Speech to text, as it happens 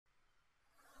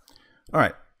All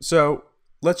right, so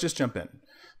let's just jump in.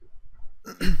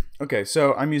 Okay,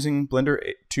 so I'm using Blender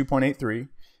 2.83,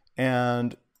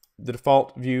 and the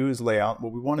default view is layout.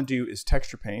 What we want to do is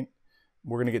texture paint.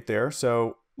 We're going to get there.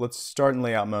 So let's start in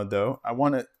layout mode though.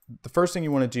 The first thing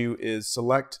you want to do is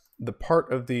select the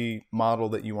part of the model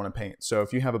that you want to paint. So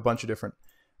if you have a bunch of different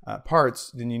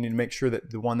parts, then you need to make sure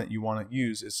that the one that you want to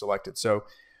use is selected. So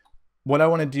what I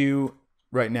want to do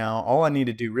right now, all I need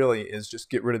to do really is just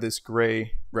get rid of this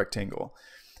gray rectangle.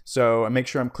 So I make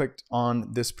sure I'm clicked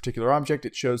on this particular object.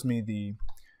 It shows me the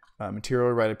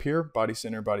material right up here, body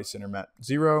center matte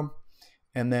 0.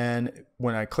 And then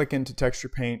when I click into texture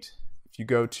paint, if you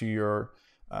go to your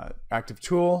active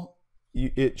tool,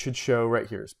 it should show right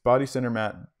here. It's body center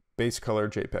matte base color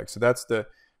JPEG. So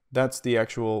that's the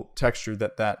actual texture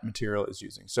that material is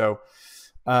using. So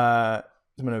I'm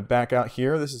going to back out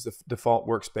here. This is the default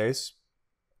workspace.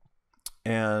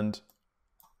 And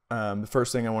the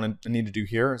first thing I need to do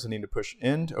here is I need to push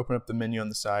in to open up the menu on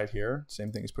the side here.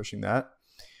 Same thing as pushing that.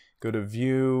 Go to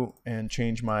view and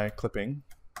change my clipping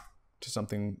to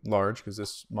something large because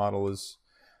this model is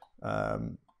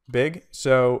big.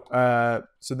 So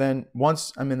then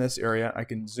once I'm in this area, I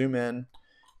can zoom in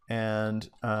and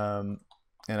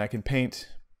I can paint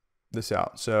this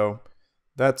out. So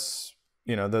that's,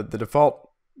 you know, the default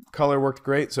color worked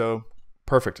great. So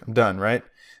perfect, I'm done, right?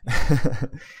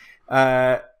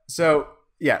 So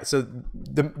yeah, so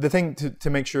the thing to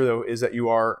make sure though is that you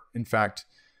are in fact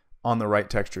on the right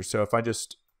texture. So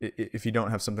if you don't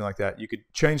have something like that, you could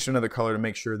change to another color to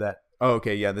make sure that, oh,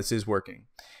 okay, yeah, this is working.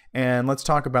 And let's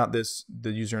talk about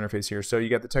the user interface here. So you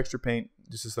got the texture paint.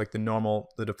 This is like the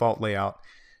default layout.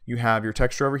 You have your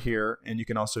texture over here, and you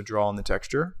can also draw on the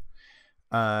texture.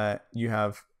 You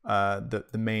have the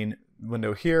main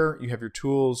window here. You have your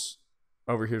tools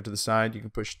over here to the side. You can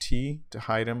push T to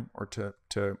hide them or to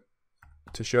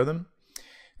show them.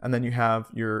 And then you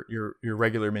have your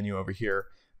regular menu over here.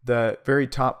 The very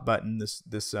top button,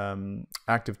 this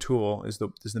active tool, is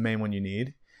the main one you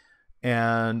need.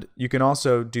 And you can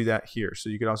also do that here. So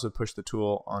you could also push the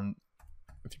tool on.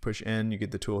 If you push in, you get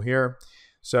the tool here.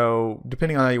 So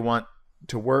depending on how you want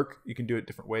to work, you can do it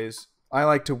different ways. I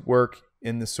like to work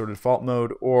in this sort of default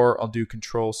mode, or I'll do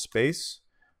Control Space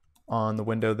on the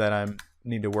window that I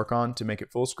need to work on to make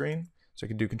it full screen. So I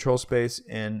can do Control Space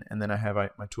in, and then I have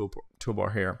my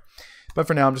toolbar here. But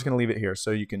for now, I'm just going to leave it here so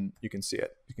you can see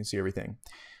it. You can see everything.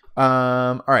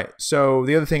 All right. So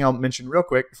the other thing I'll mention real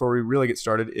quick before we really get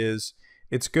started is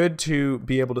it's good to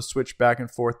be able to switch back and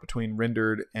forth between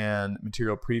rendered and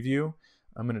material preview.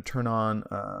 I'm going to turn on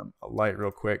a light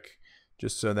real quick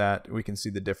just so that we can see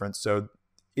the difference. So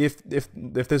if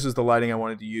this is the lighting I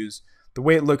wanted to use, the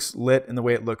way it looks lit and the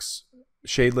way it looks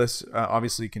shadeless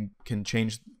obviously can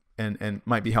change and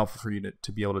might be helpful for you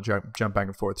to be able to jump back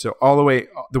and forth. So the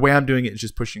way I'm doing it is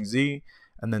just pushing Z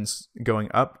and then going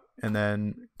up and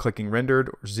then clicking rendered,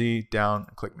 or Z down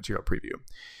and click material preview.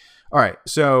 All right,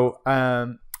 so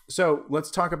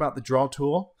let's talk about the draw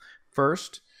tool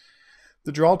first.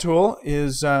 The draw tool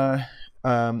is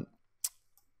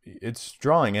it's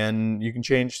drawing, and you can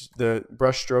change the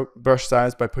brush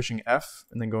size by pushing F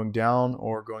and then going down,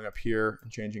 or going up here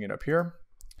and changing it up here.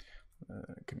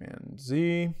 Command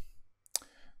Z,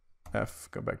 F,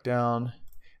 go back down.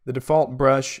 The default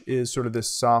brush is sort of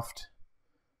this soft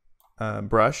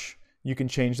brush. You can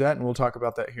change that, and we'll talk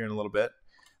about that here in a little bit.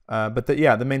 But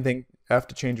the main thing, F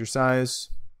to change your size,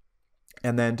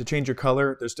 and then to change your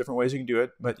color, there's different ways you can do it,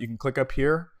 but you can click up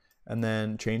here and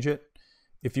then change it.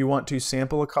 If you want to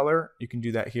sample a color, you can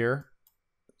do that here.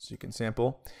 So you can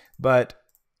sample, but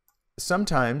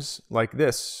sometimes, like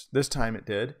this time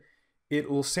it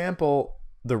will sample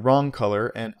the wrong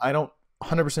color, and I don't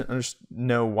 100%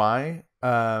 know why.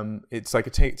 It's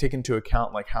like take into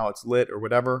account like how it's lit or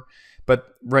whatever. But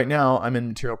right now I'm in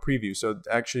material preview, so it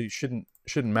actually shouldn't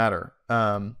matter.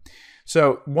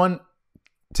 So one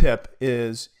tip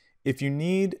is, if you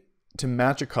need to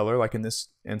match a color, like in this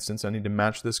instance, I need to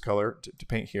match this color to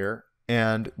paint here,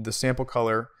 and the sample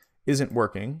color isn't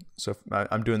working. So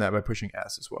I'm doing that by pushing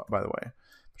S as well, by the way.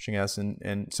 Pushing S,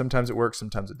 and sometimes it works,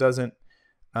 sometimes it doesn't.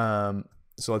 So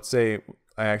let's say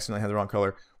I accidentally had the wrong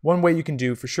color. One way you can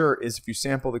do for sure is if you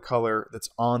sample the color that's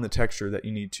on the texture that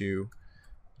you need to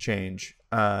change,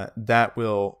 that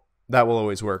will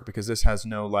always work because this has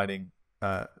no lighting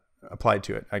applied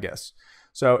to it, I guess.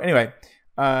 So anyway,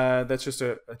 that's just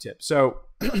a tip. So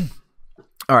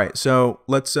all right, so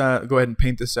let's go ahead and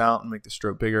paint this out and make the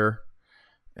stroke bigger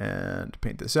and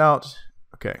paint this out.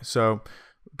 Okay, so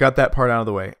got that part out of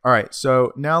the way. All right,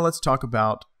 so now let's talk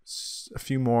about a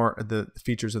few more of the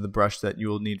features of the brush that you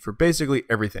will need for basically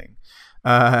everything.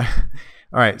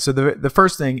 All right, so the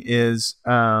first thing is,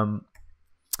 let's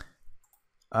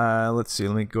see,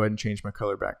 let me go ahead and change my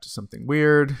color back to something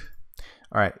weird.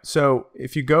 All right, so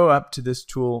if you go up to this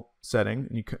tool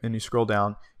setting and you scroll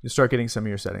down, you start getting some of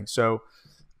your settings. So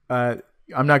I'm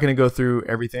not going to go through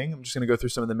everything. I'm just going to go through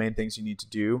some of the main things you need to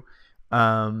do.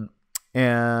 And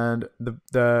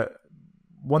the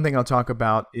one thing I'll talk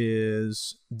about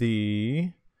is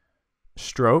the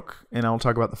stroke, and I'll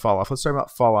talk about the fall off. Let's talk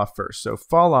about fall off first. So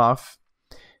fall off,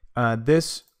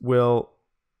 this will,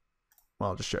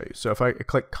 well, I'll just show you. So if I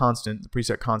click constant, the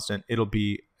preset constant, it'll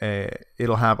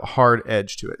have a hard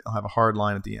edge to it. It'll have a hard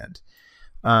line at the end.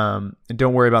 And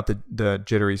don't worry about the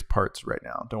jittery parts right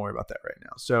now. Don't worry about that right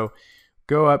now. So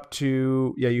go up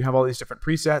to, yeah, you have all these different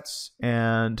presets,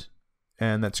 and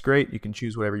that's great. You can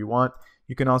choose whatever you want.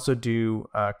 You can also do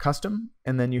custom,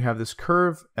 and then you have this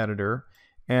curve editor,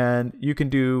 and you can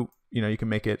do, you can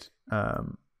make it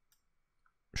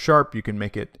sharp, you can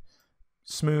make it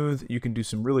smooth, you can do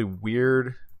some really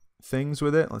weird things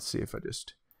with it. Let's see if I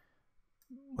just,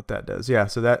 what that does. Yeah,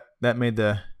 so that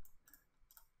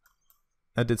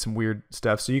did some weird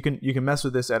stuff. So you can mess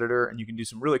with this editor, and you can do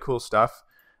some really cool stuff.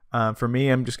 For me,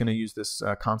 I'm just going to use this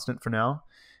constant for now,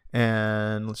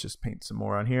 and let's just paint some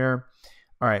more on here.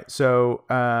 All right, so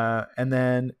and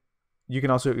then you can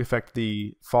also affect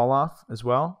the fall off as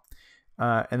well,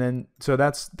 and then so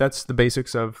that's the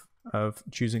basics of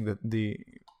choosing the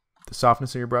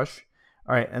softness of your brush.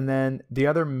 All right, and then the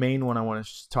other main one I want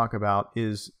to talk about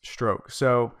is stroke.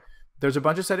 So there's a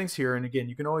bunch of settings here, and again,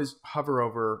 you can always hover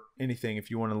over anything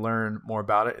if you want to learn more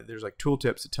about it. There's like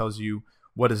tooltips that tells you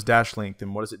what is dash length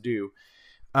and what does it do,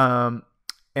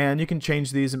 and you can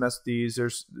change these and mess with these.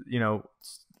 There's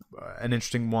an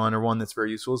interesting one, or one that's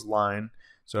very useful, is line.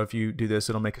 So if you do this,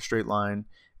 it'll make a straight line,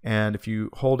 and if you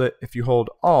hold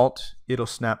Alt, it'll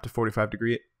snap to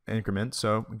 45-degree increments.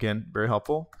 So again, very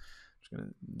helpful. Just gonna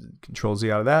Control Z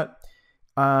out of that.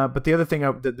 But the other thing,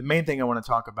 the main thing I want to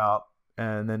talk about,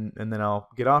 and then I'll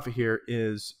get off of here,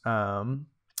 is go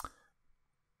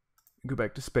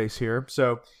back to space here.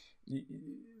 So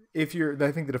if you're,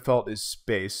 I think the default is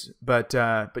space, but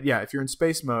yeah, if you're in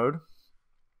space mode,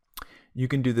 you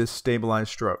can do this stabilize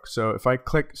stroke. So if I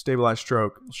click stabilize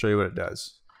stroke, I'll show you what it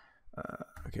does.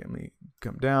 Okay, let me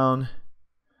come down.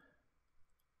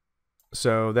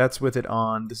 So that's with it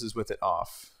on, this is with it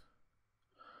off.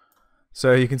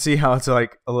 So you can see how it's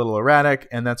like a little erratic,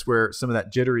 and that's where some of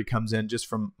that jittery comes in just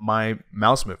from my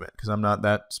mouse movement, because I'm not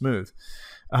that smooth.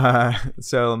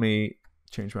 So let me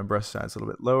change my brush size a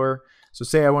little bit lower. So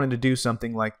say I wanted to do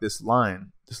something like this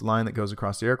line that goes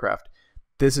across the aircraft.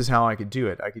 This is how I could do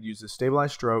it. I could use the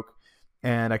stabilize stroke,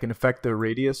 and I can affect the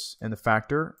radius and the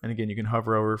factor. And again, you can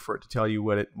hover over for it to tell you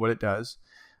what it does.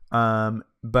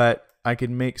 But I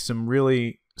could make some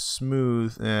really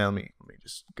smooth. Let me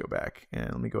just go back,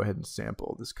 and let me go ahead and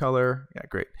sample this color. Yeah,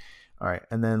 great. All right,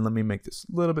 and then let me make this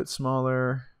a little bit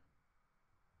smaller.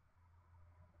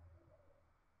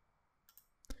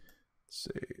 Let's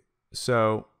see.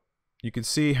 So you can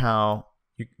see how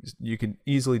you can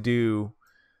easily do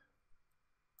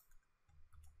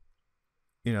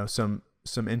some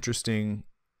interesting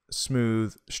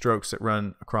smooth strokes that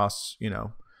run across,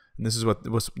 and this is what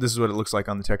it looks like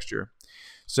on the texture.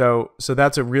 So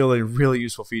that's a really, really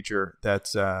useful feature.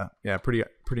 That's yeah, pretty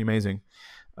amazing.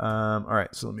 All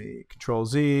right, so let me Control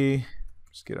Z,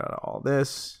 just get out of all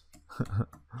this.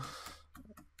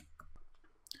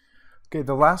 Okay,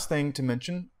 the last thing to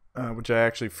mention, which I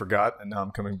actually forgot, and now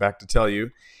I'm coming back to tell you,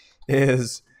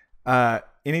 is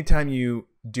anytime you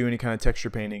do any kind of texture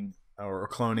painting or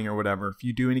cloning or whatever, if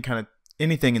you do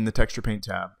anything in the texture paint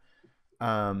tab,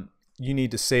 you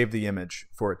need to save the image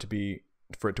for it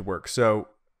to work. So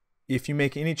if you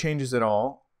make any changes at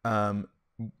all,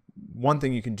 one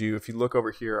thing you can do, if you look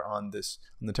over here on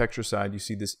the texture side, you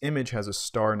see this image has a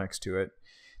star next to it.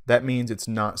 That means it's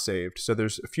not saved. So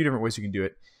there's a few different ways you can do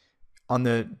it. On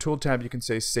the tool tab, you can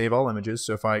say save all images.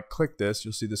 So if I click this,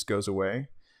 you'll see this goes away.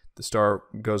 The star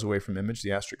goes away from image.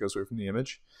 The asterisk goes away from the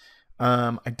image.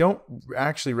 I don't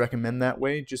actually recommend that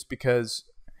way, just because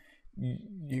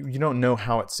you don't know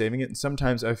how it's saving it, and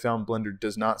sometimes I've found Blender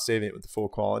does not save it with the full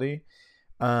quality.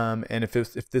 And if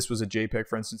this was a JPEG,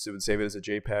 for instance, it would save it as a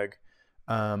JPEG.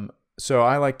 So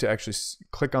I like to actually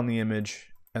click on the image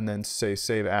and then say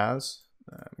save as.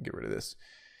 Get rid of this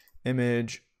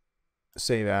image,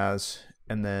 save as,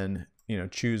 and then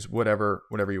choose whatever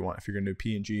you want. If you're going to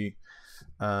do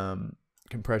PNG,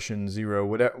 compression 0,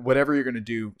 whatever you're going to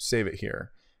do, save it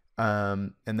here.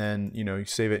 And then you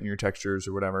save it in your textures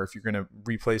or whatever. If you're going to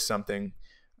replace something,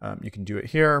 you can do it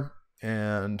here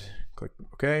and click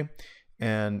OK.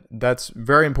 And that's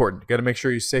very important. Got to make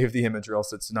sure you save the image, or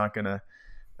else it's not gonna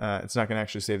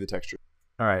actually save the texture.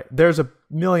 All right, there's a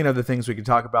million other things we can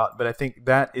talk about, but I think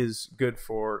that is good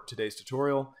for today's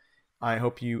tutorial. I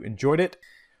hope you enjoyed it.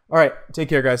 All right, take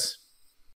care, guys.